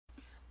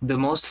The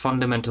most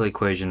fundamental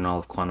equation in all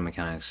of quantum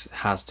mechanics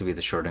has to be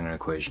the Schrodinger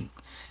equation.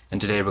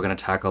 And today we're going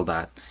to tackle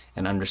that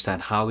and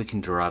understand how we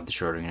can derive the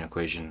Schrodinger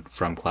equation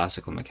from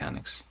classical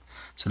mechanics.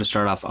 So to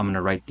start off, I'm going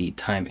to write the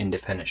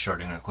time-independent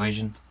Schrodinger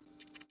equation.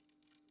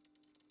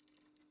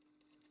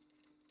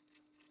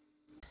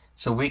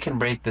 So we can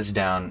break this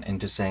down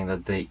into saying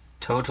that the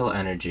total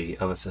energy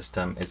of a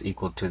system is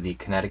equal to the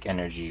kinetic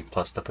energy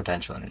plus the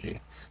potential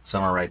energy. So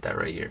I'm going to write that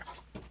right here.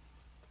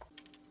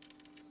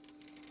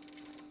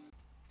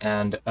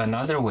 And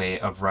another way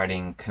of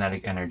writing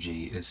kinetic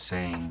energy is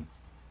saying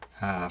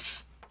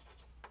half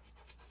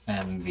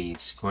mv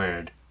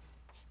squared,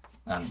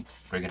 and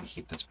we're going to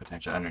keep this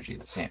potential energy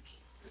the same.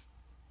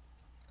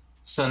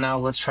 So now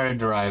let's try to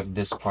derive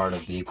this part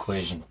of the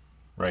equation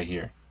right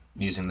here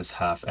using this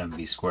half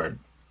mv squared.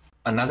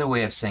 Another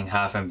way of saying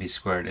half mv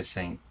squared is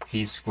saying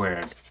p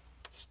squared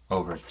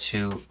over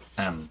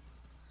 2m.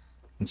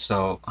 And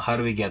so how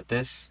do we get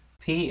this?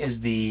 P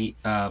is the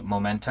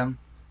momentum,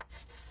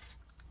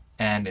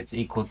 and it's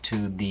equal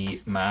to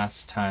the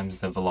mass times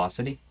the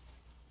velocity.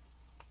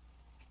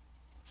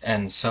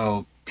 And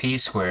so p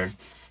squared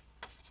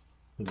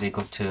is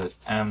equal to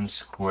m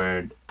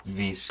squared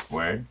v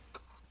squared.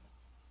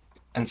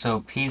 And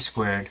so p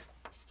squared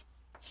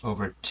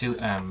over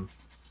 2m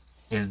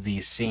is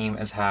the same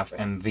as half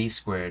mv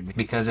squared,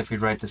 because if we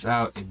write this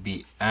out, it'd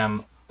be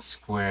m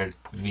squared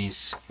v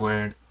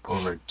squared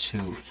over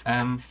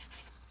 2m.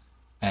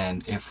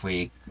 And if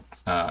we,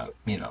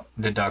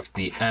 deduct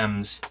the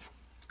m's,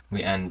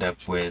 we end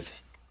up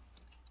with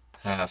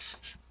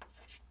half,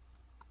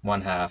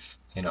 1/2,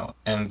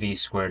 mv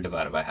squared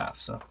divided by half.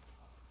 So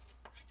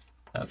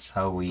that's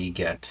how we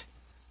get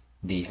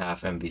the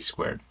half mv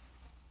squared.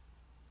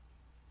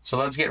 So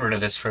let's get rid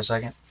of this for a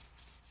second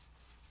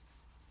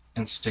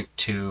and stick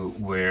to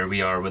where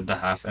we are with the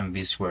half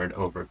mv squared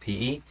over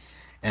pe,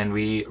 and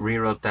we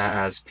rewrote that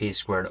as p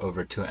squared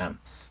over 2m.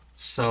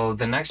 So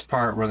the next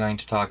part we're going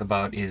to talk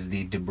about is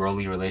the de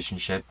Broglie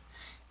relationship,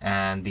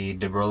 and the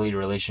de Broglie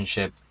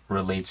relationship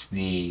relates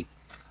the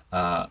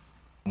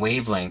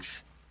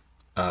wavelength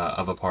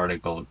of a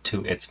particle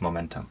to its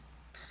momentum.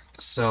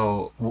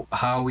 So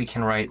how we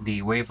can write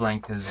the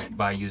wavelength is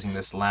by using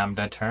this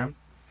lambda term,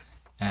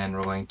 and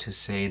we're going to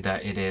say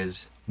that it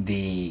is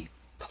the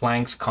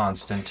Planck's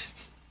constant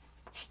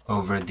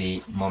over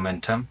the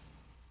momentum.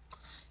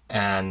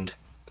 And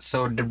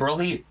so de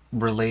Broglie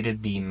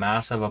related the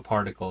mass of a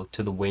particle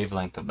to the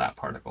wavelength of that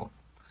particle.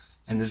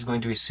 And this is going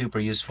to be super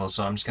useful,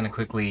 so I'm just going to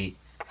quickly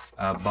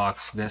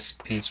box this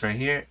piece right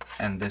here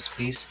and this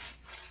piece,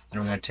 and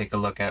we're going to take a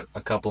look at a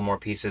couple more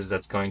pieces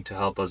that's going to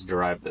help us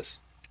derive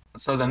this.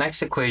 So the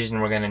next equation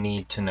we're going to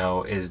need to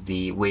know is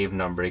the wave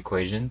number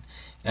equation,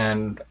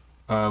 and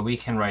we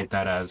can write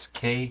that as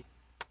k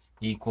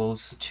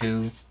equals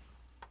 2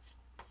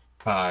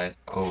 pi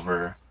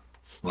over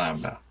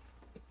lambda.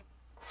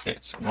 Okay,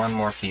 so one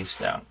more piece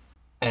down.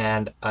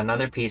 And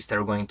another piece that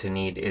we're going to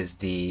need is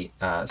the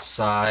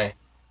psi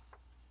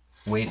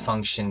wave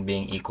function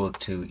being equal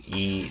to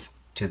e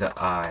to the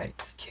I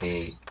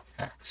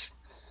kx.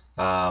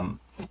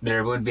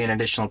 There would be an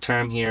additional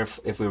term here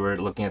if we were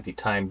looking at the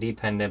time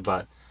dependent,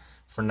 but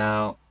for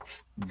now,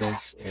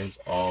 this is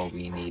all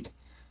we need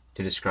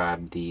to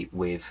describe the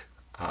wave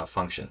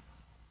function.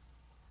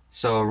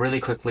 So really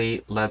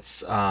quickly,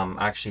 let's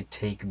actually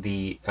take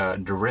the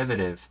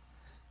derivative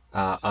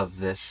of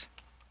this.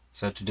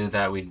 So to do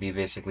that, we'd be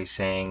basically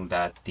saying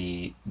that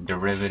the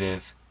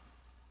derivative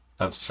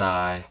of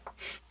psi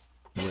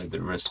with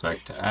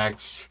respect to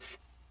x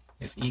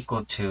is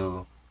equal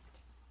to,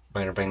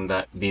 we're going to bring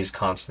these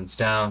constants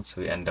down,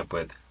 so we end up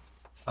with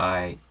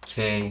I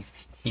k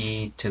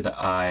e to the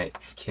I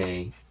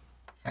k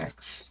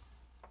x.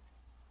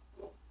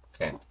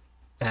 Okay.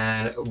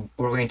 And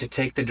we're going to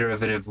take the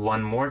derivative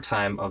one more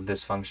time of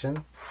this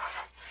function.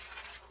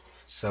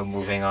 So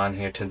moving on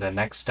here to the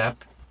next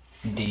step,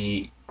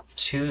 the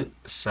 2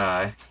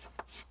 psi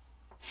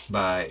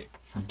by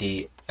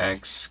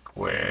dx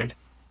squared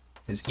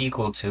is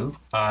equal to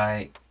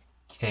I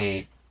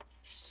k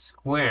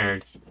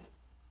squared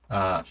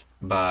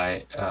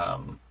by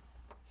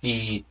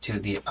e to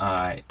the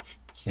I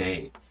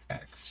k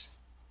x.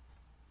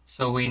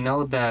 So we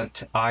know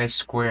that I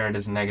squared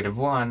is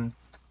 -1,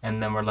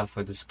 and then we're left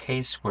with this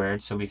k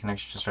squared, so we can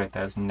actually just write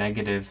that as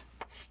negative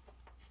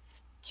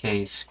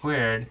k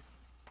squared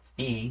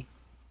e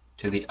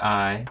to the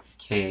I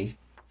k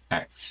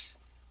x.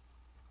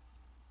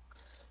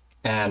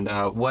 And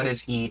what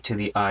is e to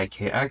the I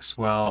k x?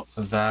 Well,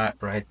 that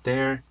right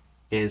there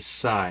is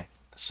psi.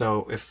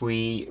 So if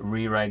we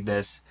rewrite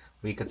this,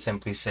 we could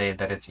simply say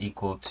that it's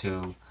equal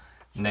to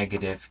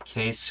negative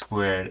k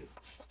squared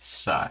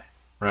psi,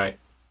 right?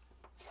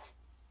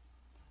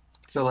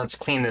 So let's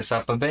clean this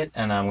up a bit,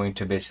 and I'm going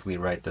to basically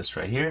write this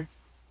right here.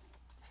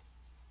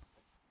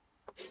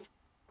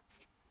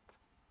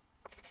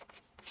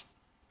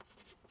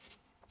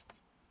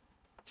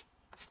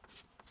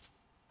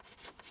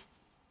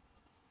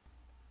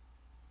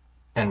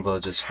 And we'll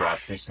just wrap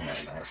this in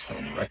a nice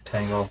little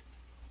rectangle.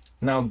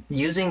 Now,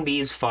 using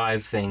these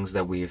 5 things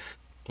that we've,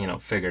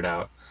 figured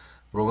out,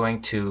 we're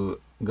going to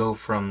go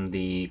from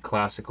the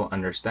classical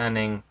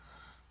understanding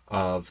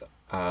of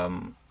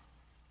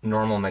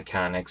normal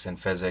mechanics and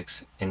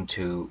physics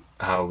into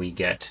how we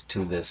get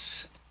to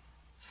this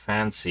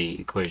fancy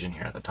equation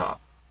here at the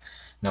top,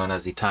 known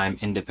as the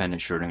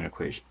time-independent Schrodinger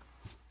equation.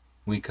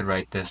 We could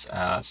write this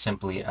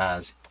simply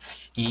as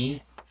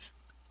E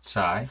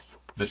psi,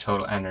 the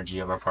total energy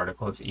of our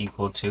particle, is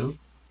equal to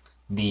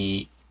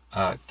the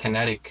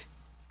kinetic,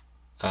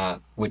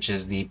 which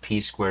is the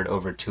p squared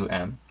over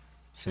 2m.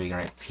 So we can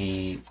write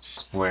p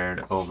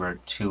squared over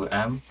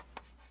 2m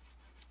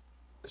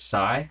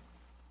psi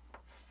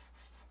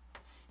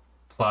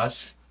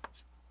plus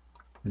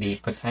the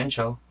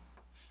potential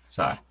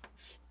psi.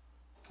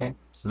 Okay,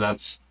 so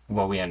that's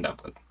what we end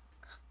up with.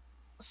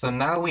 So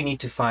now we need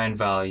to find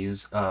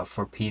values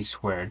for p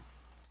squared.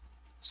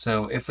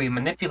 So if we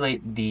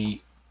manipulate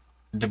the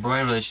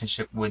Debroglie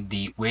relationship with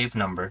the wave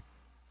number,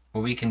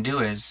 what we can do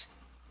is,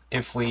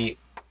 if we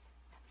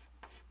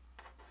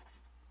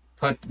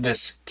put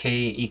this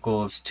k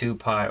equals 2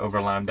 pi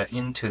over lambda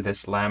into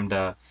this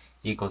lambda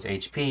equals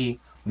hp,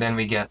 then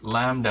we get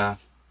lambda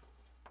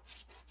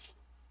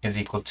is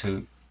equal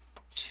to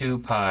 2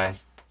 pi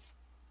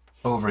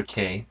over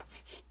k.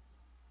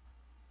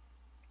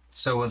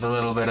 So with a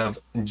little bit of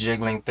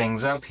jiggling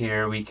things up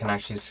here, we can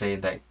actually say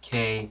that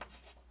k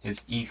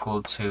is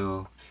equal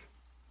to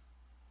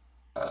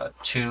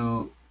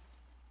 2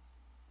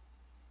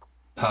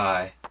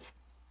 pi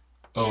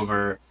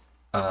over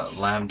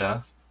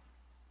lambda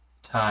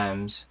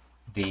times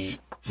the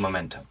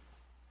momentum.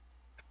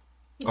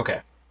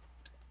 Okay,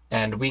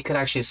 and we could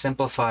actually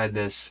simplify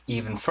this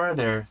even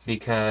further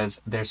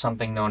because there's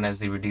something known as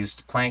the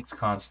reduced Planck's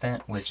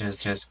constant, which is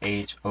just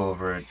h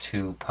over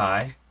 2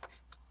 pi,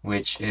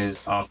 which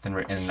is often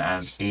written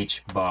as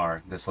h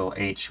bar, this little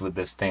h with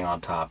this thing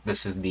on top.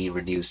 This is the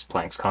reduced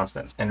Planck's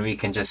constant. And we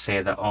can just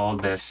say that all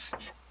this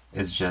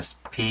is just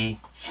p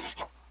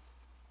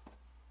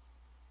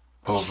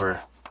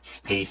over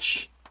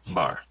h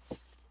bar,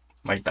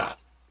 like that.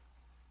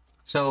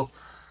 So,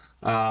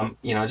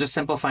 just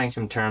simplifying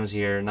some terms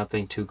here,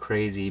 nothing too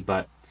crazy,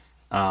 but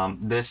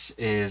this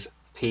is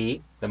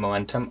p, the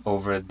momentum,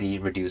 over the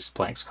reduced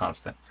Planck's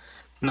constant.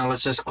 Now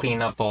let's just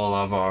clean up all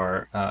of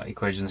our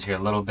equations here a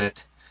little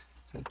bit.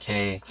 So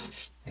k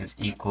is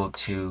equal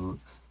to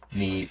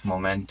the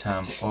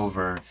momentum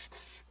over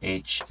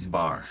h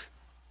bar.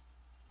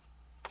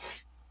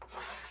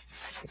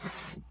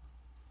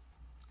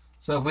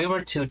 So if we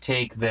were to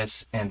take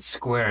this and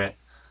square it,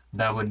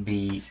 that would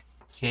be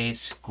k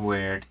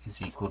squared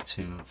is equal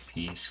to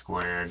p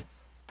squared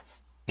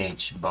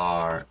h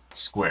bar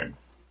squared.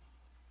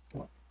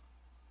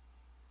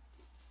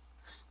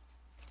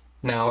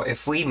 Now,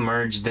 if we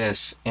merge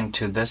this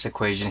into this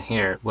equation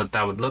here, what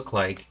that would look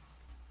like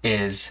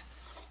is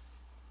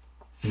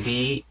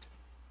d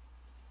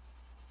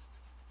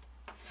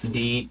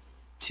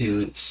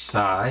to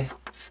psi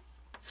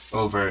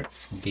over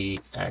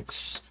dx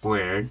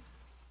squared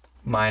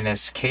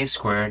minus k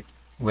squared,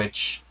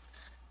 which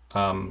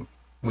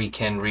we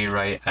can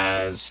rewrite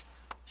as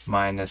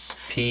minus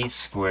p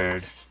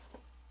squared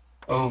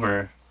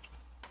over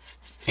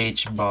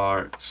h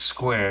bar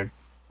squared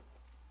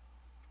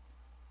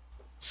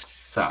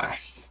psi.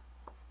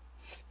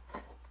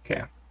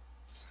 Okay,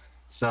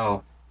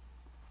 so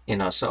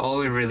all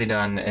we've really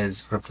done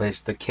is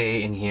replace the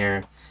k in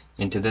here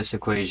into this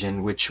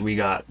equation, which we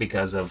got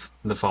because of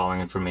the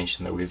following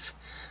information that we've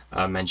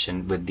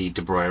mentioned with the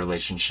Debroglie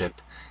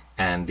relationship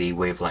and the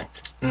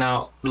wavelength.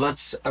 Now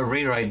let's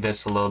rewrite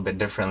this a little bit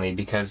differently,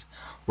 because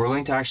we're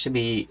going to actually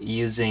be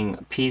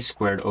using p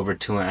squared over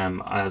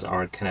 2m as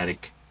our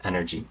kinetic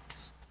energy.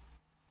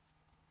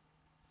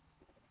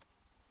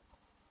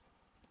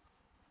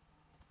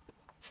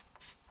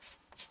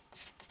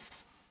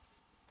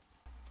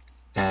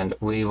 And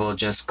we will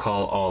just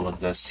call all of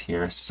this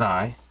here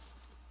psi.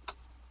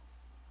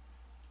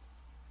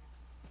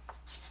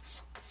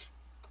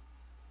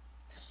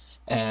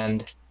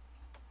 And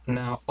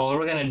now all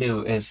we're going to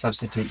do is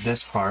substitute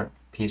this part,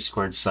 p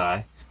squared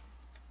psi.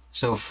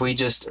 So if we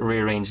just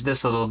rearrange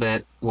this a little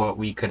bit, what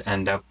we could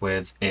end up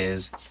with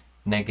is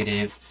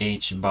negative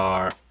h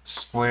bar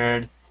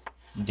squared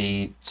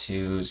d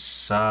to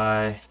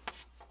psi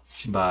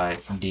by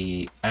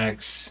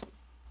dx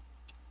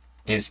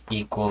is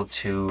equal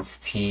to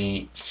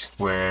p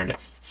squared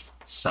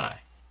psi.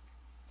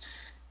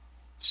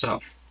 So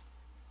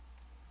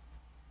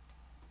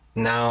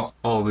now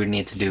all we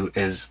need to do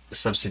is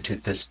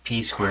substitute this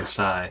p squared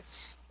psi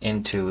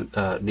into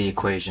the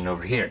equation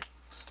over here.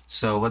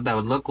 So what that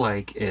would look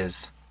like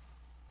is,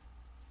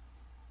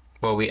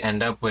 what we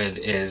end up with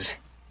is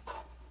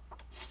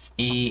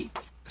E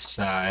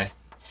psi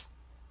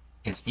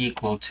is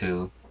equal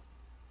to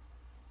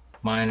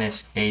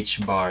minus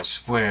h bar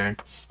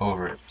squared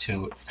over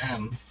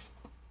 2m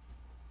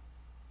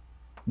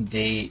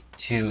d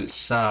to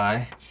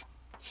psi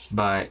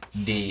by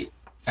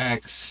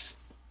dx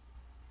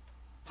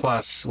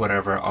plus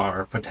whatever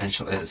our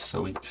potential is.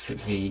 So we put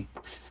v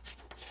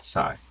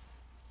psi.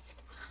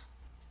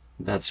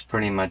 That's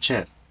pretty much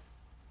it.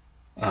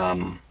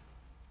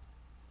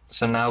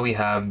 So now we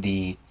have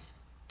the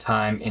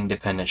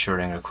time-independent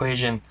Schrodinger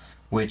equation,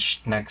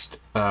 which next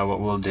what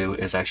we'll do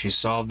is actually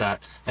solve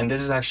that. And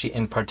this is actually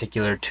in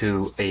particular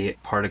to a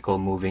particle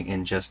moving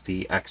in just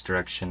the x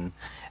direction.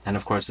 And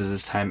of course, this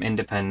is time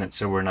independent,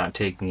 so we're not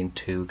taking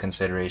into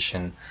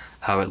consideration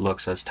how it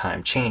looks as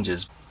time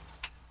changes.